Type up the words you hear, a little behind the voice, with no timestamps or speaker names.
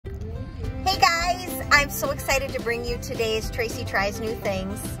I'm so excited to bring you today's Traci Tries New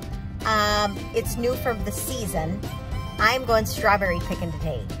Things. It's new for the season. I'm going strawberry picking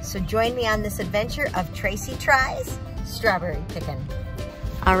today. So join me on this adventure of Traci Tries Strawberry Picking.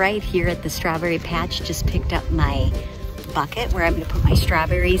 All right, here at the strawberry patch, just picked up my bucket where I'm gonna put my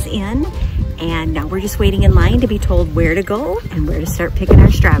strawberries in. And now we're just waiting in line to be told where to go and where to start picking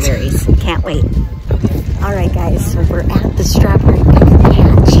our strawberries. Can't wait. All right, guys, so we're at the strawberry picking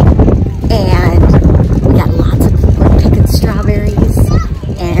patch. And we got lots of people picking strawberries.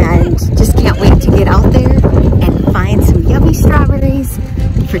 And just can't wait to get out there and find some yummy strawberries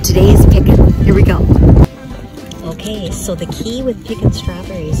for today's picking. Here we go. Okay, so the key with picking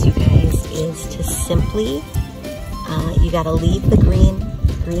strawberries, you guys, is to simply, you gotta leave the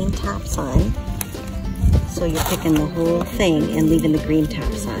green tops on. So you're picking the whole thing and leaving the green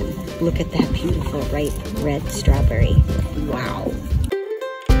tops on. Look at that beautiful ripe red strawberry. Wow.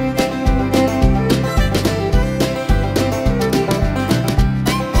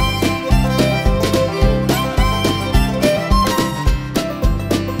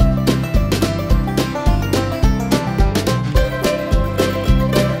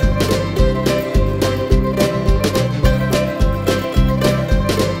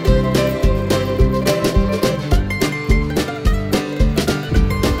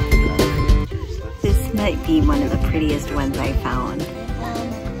 Might be one of the prettiest ones I found.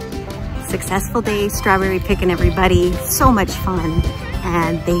 Successful day strawberry picking, everybody. So much fun,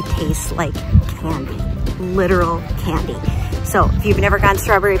 and they taste like candy, literal candy. So if you've never gone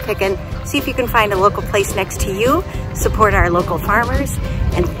strawberry picking, see if you can find a local place next to you, support our local farmers,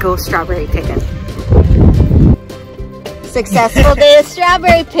 and go strawberry picking. Successful day of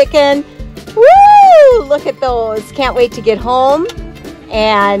strawberry picking. Woo! Look at those. Can't wait to get home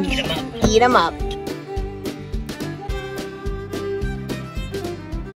and eat them up.